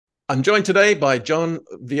I'm joined today by Jon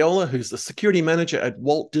Viola, who's the security manager at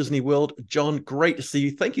Walt Disney World. Jon, great to see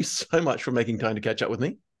you. Thank you so much for making time to catch up with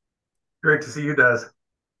me. Great to see you, Des.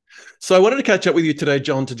 So I wanted to catch up with you today,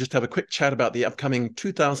 Jon, to just have a quick chat about the upcoming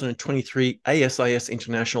 2023 ASIS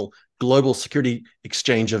International Global Security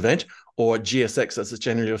Exchange event, or GSX as it's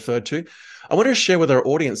generally referred to. I wanted to share with our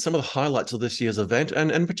audience some of the highlights of this year's event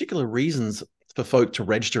and particular reasons for folk to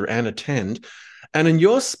register and attend. And in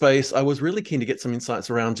your space, I was really keen to get some insights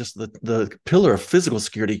around just the pillar of physical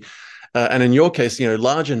security. And in your case,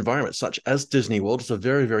 large environments such as Disney World is a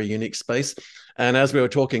very, very unique space. And as we were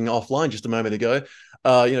talking offline just a moment ago,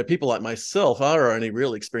 people like myself, our only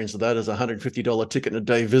real experience of that is a $150 ticket and a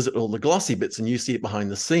day visit all the glossy bits, and you see it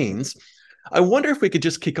behind the scenes. I wonder if we could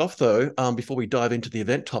just kick off, though, before we dive into the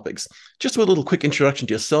event topics, just with a little quick introduction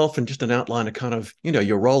to yourself and just an outline of kind of,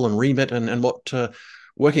 your role and remit and what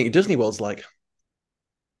working at Disney World's like.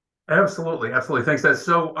 Absolutely, absolutely. Thanks, Des.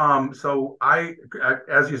 So I,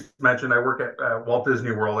 as you mentioned, I work at Walt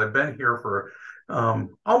Disney World. I've been here for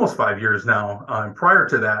almost 5 years now. Prior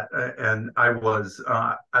to that, and I was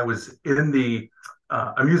in the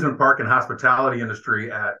amusement park and hospitality industry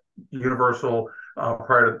at Universal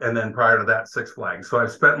prior to that, Six Flags. So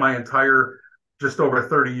I've spent my entire just over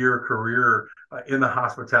 30-year career in the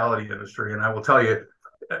hospitality industry, and I will tell you,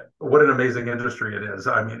 what an amazing industry it is.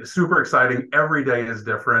 I mean, it's super exciting. Every day is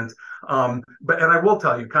different. And I will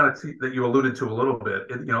tell you, kind of that you alluded to a little bit.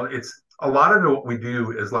 It's a lot of what we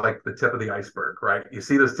do is like the tip of the iceberg, right? You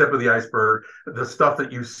see this tip of the iceberg, the stuff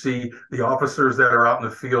that you see, the officers that are out in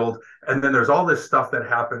the field, and then there's all this stuff that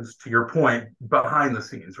happens, to your point, behind the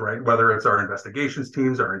scenes, right? Whether it's our investigations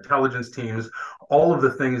teams, our intelligence teams, all of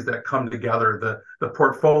the things that come together, the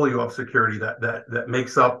portfolio of security that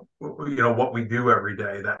makes up what we do every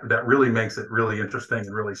day, that really makes it really interesting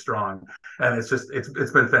and really strong. And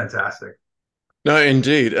it's been fantastic. No,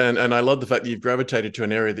 indeed. And I love the fact that you've gravitated to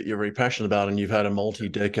an area that you're very passionate about and you've had a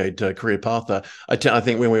multi-decade career path there. I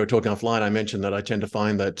think when we were talking offline, I mentioned that I tend to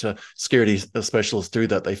find that security specialists do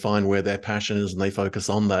that. They find where their passion is and they focus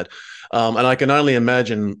on that. And I can only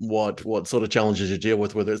imagine what sort of challenges you deal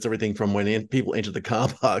with, whether it's everything from when people enter the car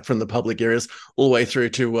park from the public areas all the way through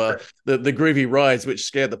to the groovy rides, which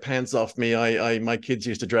scared the pants off me. My kids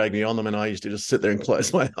used to drag me on them and I used to just sit there and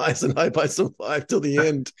close my eyes and hope I survived till the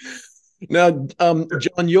end. Now,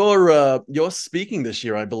 Jon, you're speaking this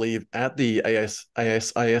year, I believe, at the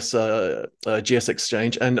ASIS GS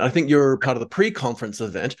Exchange, and I think you're part of the pre-conference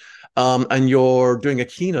event, and you're doing a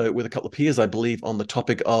keynote with a couple of peers, I believe, on the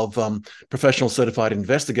topic of professional certified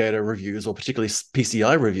investigator reviews, or particularly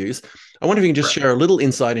PCI reviews. I wonder if you can just share a little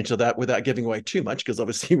insight into that without giving away too much, because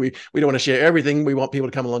obviously we don't want to share everything. We want people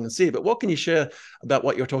to come along and see it. But what can you share about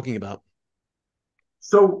what you're talking about?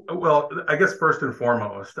 So, well, I guess first and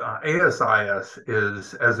foremost, ASIS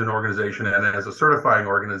is, as an organization and as a certifying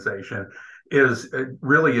organization,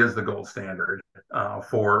 really is the gold standard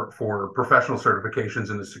for professional certifications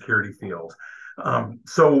in the security field.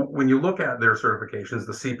 So when you look at their certifications,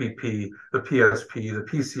 the CPP, the PSP, the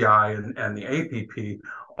PCI, and the APP,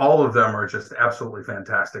 all of them are just absolutely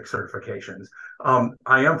fantastic certifications.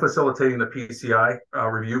 I am facilitating the PCI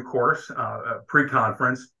review course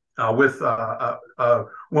pre-conference with a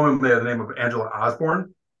woman by the name of Angela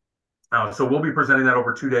Osborne. So we'll be presenting that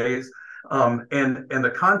over 2 days. And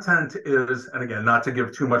the content is, and again, not to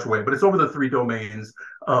give too much away, but it's over the three domains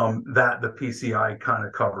that the PCI kind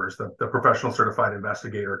of covers, the Professional Certified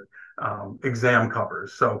Investigator exam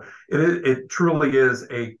covers. So it truly is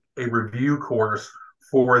a review course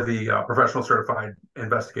for the Professional Certified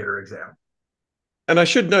Investigator exam. And I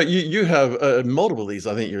should note, you have multiple of these.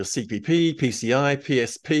 I think you're a CPP, PCI,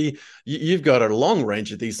 PSP. You've got a long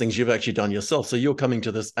range of these things you've actually done yourself. So you're coming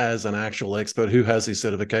to this as an actual expert who has these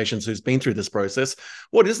certifications, who's been through this process.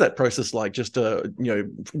 What is that process like, just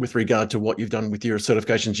with regard to what you've done with your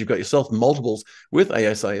certifications? You've got yourself multiples with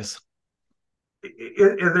ASIS.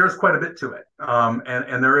 There's quite a bit to it,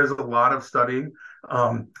 and there is a lot of studying.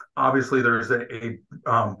 Obviously, there's a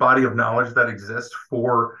body of knowledge that exists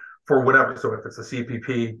for whatever. So if it's a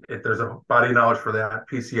CPP, there's a body of knowledge for that,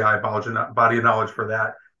 PCI body of knowledge for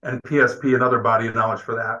that, and PSP another body of knowledge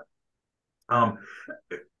for that.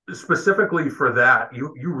 Specifically for that,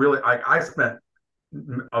 you really, I spent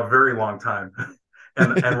a very long time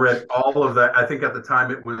and read all of that. I think at the time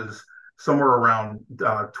it was somewhere around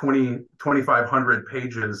 2,500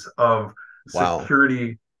 pages of Wow.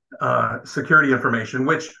 security information,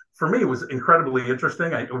 which for me was incredibly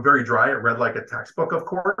interesting. It was very dry. It read like a textbook, of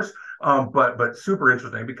course, but super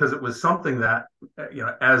interesting because it was something that,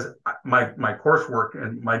 as my coursework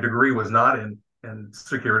and my degree was not in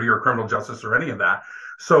security or criminal justice or any of that.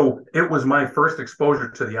 So it was my first exposure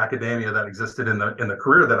to the academia that existed in the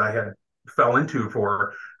career that I had fell into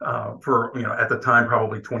for at the time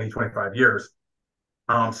probably 20, 25 years.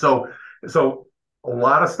 So so a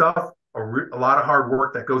lot of stuff, a lot of hard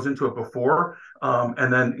work that goes into it before,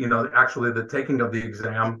 and then actually the taking of the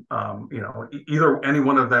exam. Either any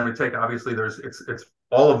one of them you take. Obviously, it's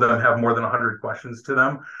all of them have more than 100 questions to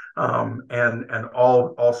them, and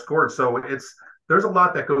all scored. So there's a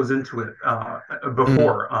lot that goes into it Mm.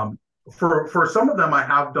 before. For some of them, I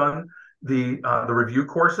have done the review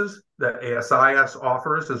courses that ASIS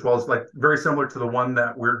offers, as well as like very similar to the one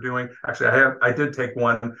that we're doing. Actually, I did take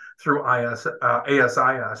one through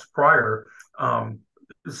ASIS prior,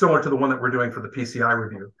 similar to the one that we're doing for the PCI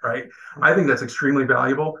review. Right, I think that's extremely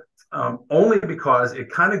valuable. Only because it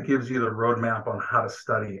kind of gives you the roadmap on how to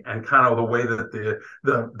study and kind of the way that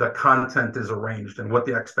the content is arranged and what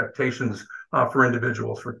the expectations for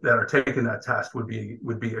individuals that are taking that test would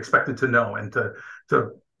be expected to know and to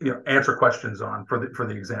answer questions on for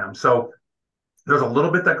the exam. So there's a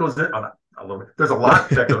little bit that goes in. A little bit. There's a lot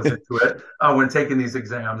that goes into it when taking these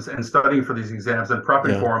exams and studying for these exams and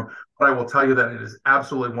prepping Yeah. for them. But I will tell you that it is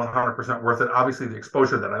absolutely 100% worth it. Obviously, the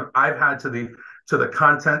exposure that I've had to the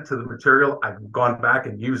content, to the material, I've gone back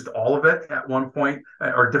and used all of it at one point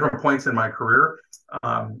or different points in my career.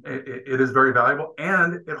 It is very valuable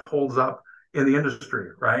and it holds up in the industry,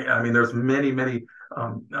 right? I mean, there's many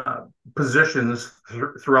positions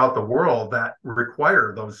throughout the world that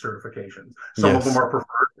require those certifications. Some of them Yes. are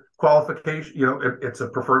preferred qualification. It's a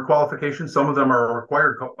preferred qualification. Some of them are a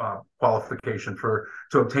required qualification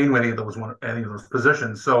to obtain any of those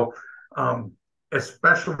positions. So,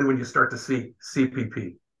 especially when you start to see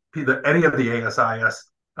CPP, any of the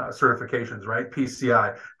ASIS certifications, right?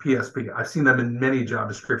 PCI, PSP. I've seen them in many job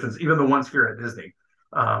descriptions, even the ones here at Disney.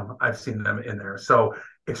 I've seen them in there. So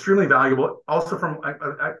extremely valuable. Also from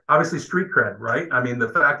obviously street cred, right? I mean, the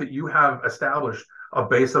fact that you have established a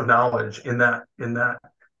base of knowledge in that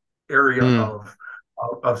area Mm.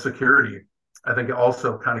 of security, I think it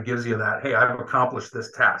also kind of gives you that, hey, I've accomplished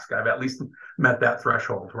this task. I've at least met that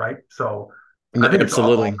threshold, right? So No, I think it's all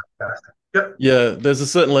absolutely. fantastic. Yep. Yeah, there's a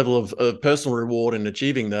certain level of personal reward in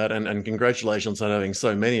achieving that, and congratulations on having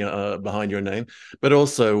so many behind your name. But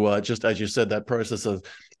also, just as you said, that process of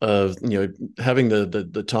having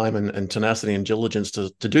the time and tenacity and diligence to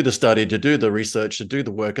do the study, to do the research, to do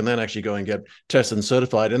the work, and then actually go and get tested and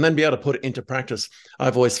certified, and then be able to put it into practice.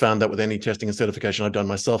 I've always found that with any testing and certification I've done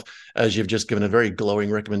myself, as you've just given a very glowing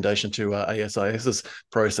recommendation to ASIS's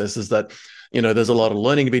process, is that there's a lot of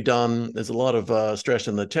learning to be done. There's a lot of stress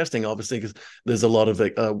in the testing, obviously, because there's a lot of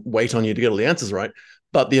weight on you to get all the answers right.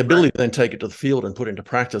 But the ability Right. to then take it to the field and put it into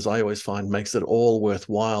practice, I always find makes it all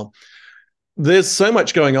worthwhile. There's so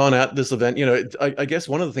much going on at this event. I guess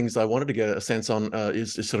one of the things I wanted to get a sense on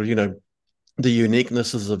is sort of, the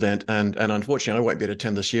uniqueness of this event. And unfortunately, I won't be able to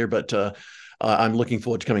attend this year, but I'm looking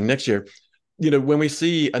forward to coming next year. When we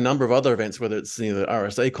see a number of other events, whether it's the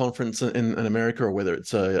RSA conference in America or whether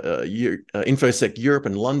it's InfoSec Europe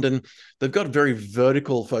and London, they've got very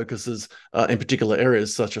vertical focuses in particular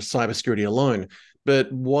areas such as cybersecurity alone.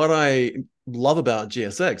 But what I love about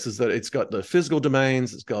GSX is that it's got the physical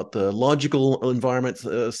domains, it's got the logical environments,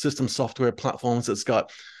 system software platforms, it's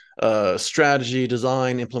got strategy,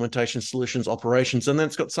 design, implementation, solutions, operations, and then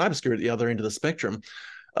it's got cybersecurity at the other end of the spectrum.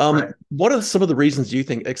 Right. What are some of the reasons you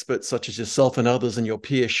think experts such as yourself and others and your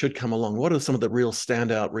peers should come along? What are some of the real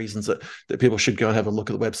standout reasons that people should go and have a look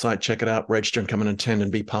at the website, check it out, register and come and attend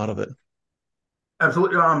and be part of it?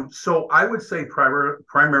 Absolutely. So I would say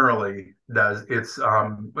primarily does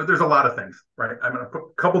but there's a lot of things, right? I'm going to put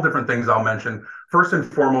a couple different things I'll mention. First and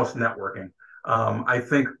foremost, networking. I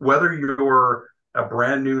think whether you're a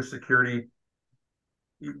brand new security,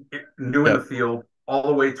 new in the Yep. field, all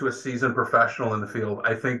the way to a seasoned professional in the field,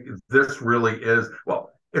 I think this really is,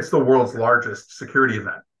 well, it's the world's largest security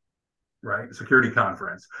event, right? Security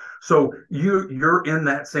conference. So you're in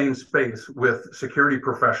that same space with security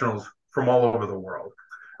professionals from all over the world.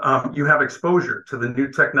 You have exposure to the new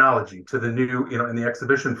technology, to the new, in the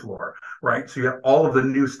exhibition floor, right? So you have all of the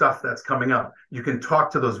new stuff that's coming up. You can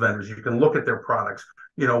talk to those vendors. You can look at their products,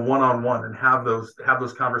 one-on-one and have those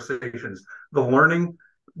conversations. The learning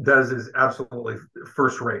is absolutely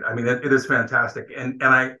first rate. I mean, it is fantastic.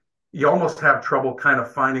 And you almost have trouble kind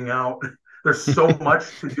of finding out. There's so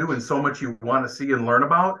much to do and so much you want to see and learn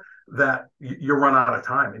about that you run out of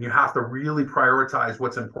time, and you have to really prioritize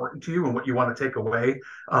what's important to you and what you want to take away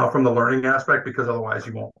from the learning aspect, because otherwise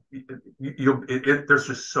you won't. There's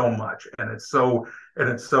just so much, and it's so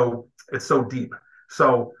deep.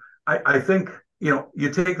 So I think you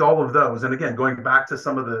take all of those, and again, going back to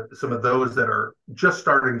some of those that are just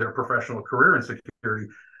starting their professional career in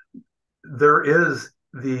security, there is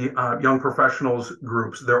the young professionals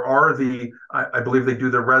groups. There are I believe they do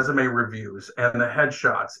the resume reviews and the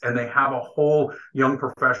headshots, and they have a whole young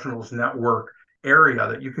professionals network area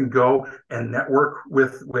that you can go and network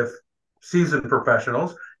with seasoned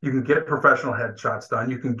professionals. You can get professional headshots done.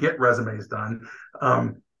 You can get resumes done.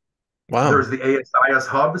 Wow. There's the ASIS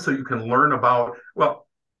hub, so you can learn about, well,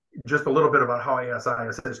 just a little bit about how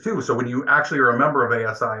ASIS is too. So when you actually are a member of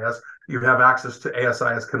ASIS, you have access to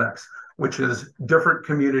ASIS Connects, which is different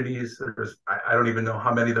communities. I don't even know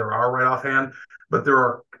how many there are right offhand, but there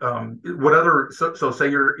are so say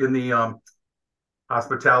you're in the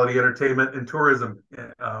hospitality, entertainment, and tourism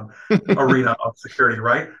arena of security,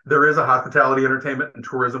 right? There is a hospitality, entertainment, and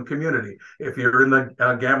tourism community. If you're in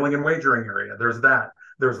the gambling and wagering area, there's that.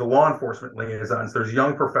 There's the law enforcement liaisons. There's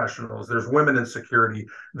young professionals. There's women in security.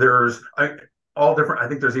 There's all different. I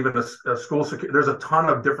think there's even a school security. There's a ton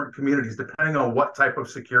of different communities. Depending on what type of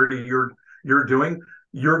security you're doing,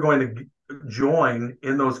 you're going to join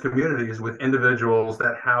in those communities with individuals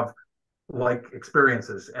that have like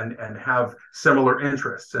experiences and have similar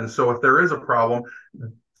interests. And so if there is a problem,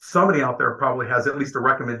 somebody out there probably has at least a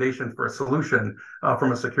recommendation for a solution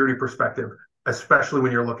from a security perspective, especially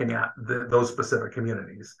when you're looking at those specific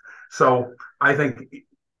communities. So I think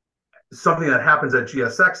something that happens at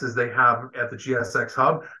GSX is they have at the GSX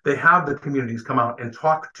hub, they have the communities come out and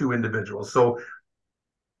talk to individuals. So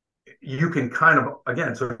you can kind of,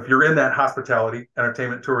 again, so if you're in that hospitality,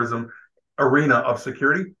 entertainment, tourism arena of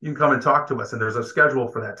security, you can come and talk to us, and there's a schedule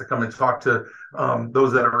for that to come and talk to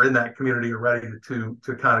those that are in that community ready to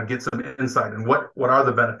kind of get some insight and what are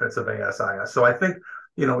the benefits of ASIS. So I think,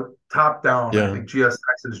 top down, I think GSX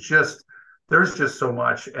is just, there's just so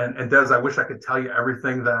much. And Dez, I wish I could tell you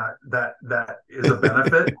everything that is a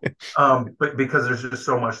benefit, but because there's just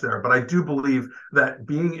so much there. But I do believe that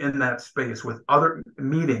being in that space with other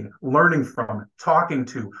meeting, learning from, talking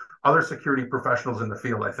to other security professionals in the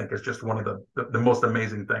field, I think is just one of the most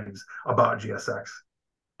amazing things about GSX.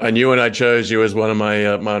 I knew when I chose you as one of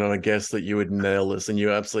my guests that you would nail this, and you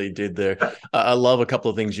absolutely did there. I love a couple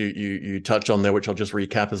of things you touched on there, which I'll just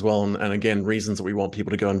recap as well. And again, reasons that we want people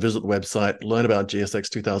to go and visit the website, learn about GSX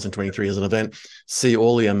 2023 as an event, see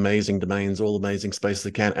all the amazing domains, all the amazing spaces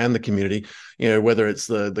they can, and the community. Whether it's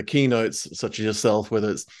the keynotes such as yourself, whether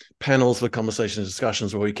it's panels for conversations and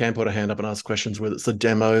discussions where we can put a hand up and ask questions, whether it's the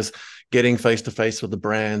demos, getting face-to-face with the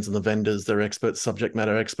brands and the vendors, their experts, subject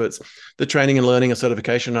matter experts, the training and learning and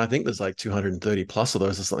certification. I think there's like 230 plus of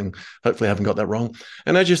those or something. Hopefully I haven't got that wrong.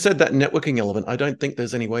 And as you said, that networking element, I don't think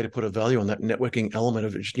there's any way to put a value on that networking element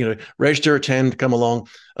of it. Register, attend, come along,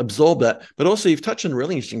 absorb that. But also you've touched on a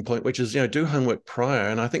really interesting point, which is, do homework prior.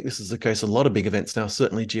 And I think this is the case of a lot of big events now,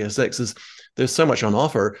 certainly GSX is, there's so much on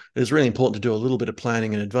offer. It's really important to do a little bit of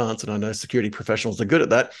planning in advance. And I know security professionals are good at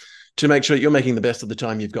that, to make sure that you're making the best of the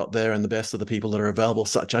time you've got there and the best of the people that are available,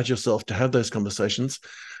 such as yourself, to have those conversations.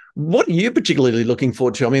 What are you particularly looking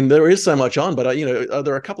forward to? I mean, there is so much on, but are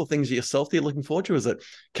there a couple of things yourself that you're looking forward to? Is it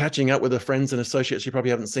catching up with the friends and associates you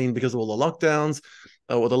probably haven't seen because of all the lockdowns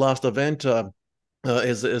or the last event?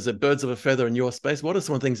 Is it birds of a feather in your space? What are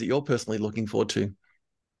some of the things that you're personally looking forward to?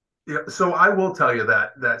 Yeah, so I will tell you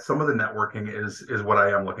that some of the networking is what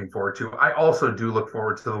I am looking forward to. I also do look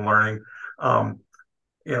forward to the learning.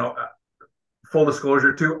 Full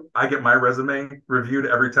disclosure too, I get my resume reviewed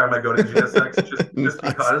every time I go to GSX, just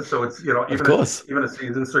because. So it's, even a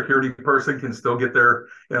seasoned security person can still get their,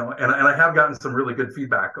 and I have gotten some really good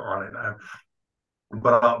feedback on it.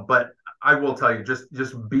 But I will tell you,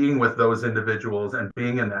 just being with those individuals and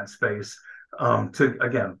being in that space, to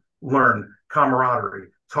again learn camaraderie,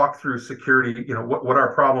 talk through security, what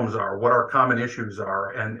our problems are, what our common issues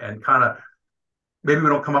are, and kind of, maybe we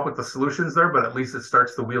don't come up with the solutions there, but at least it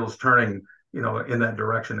starts the wheels turning, in that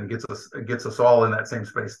direction, and gets us all in that same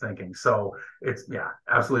space thinking. So it's,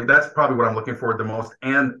 absolutely. That's probably what I'm looking forward to the most.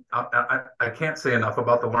 And I can't say enough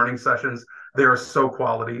about the learning sessions. They are so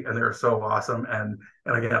quality and they're so awesome. And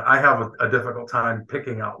again, I have a difficult time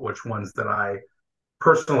picking out which ones that I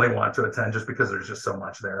personally want to attend, just because there's just so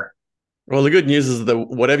much there. Well, the good news is that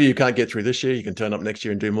whatever you can't get through this year, you can turn up next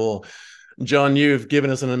year and do more. Jon, you've given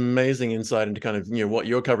us an amazing insight into kind of what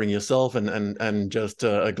you're covering yourself, and just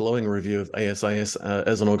a glowing review of ASIS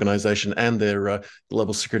as an organization and their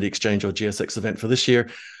Global Security Exchange, or GSX, event for this year.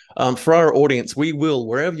 For our audience, we will,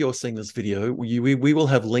 wherever you're seeing this video, we will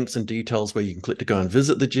have links and details where you can click to go and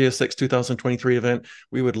visit the GSX 2023 event.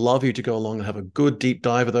 We would love you to go along and have a good deep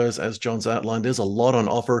dive of those. As Jon's outlined, there's a lot on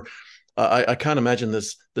offer. I can't imagine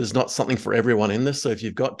there's not something for everyone in this. So if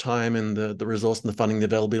you've got time and the resource and the funding, the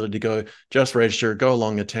availability to go, just register, go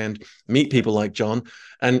along, attend, meet people like Jon,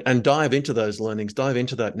 and dive into those learnings, dive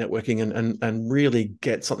into that networking, and really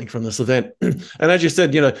get something from this event. And as you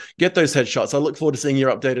said, get those headshots. I look forward to seeing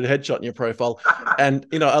your updated headshot in your profile. And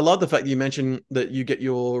I love the fact that you mentioned that you get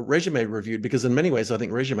your resume reviewed, because in many ways I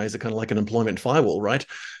think resumes are kind of like an employment firewall, right?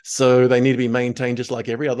 So they need to be maintained just like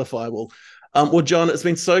every other firewall. Well, Jon, it's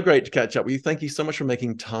been so great to catch up with you. Thank you so much for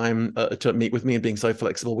making time to meet with me and being so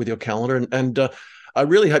flexible with your calendar. And I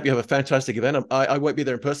really hope you have a fantastic event. I won't be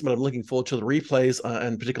there in person, but I'm looking forward to the replays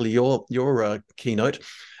and particularly your keynote.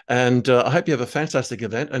 And I hope you have a fantastic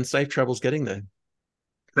event and safe travels getting there.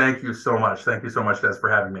 Thank you so much. Thank you so much, Des, for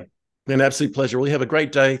having me. An absolute pleasure. Well, you have a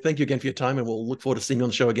great day. Thank you again for your time, and we'll look forward to seeing you on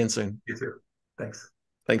the show again soon. You too. Thanks.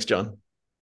 Thanks, Jon.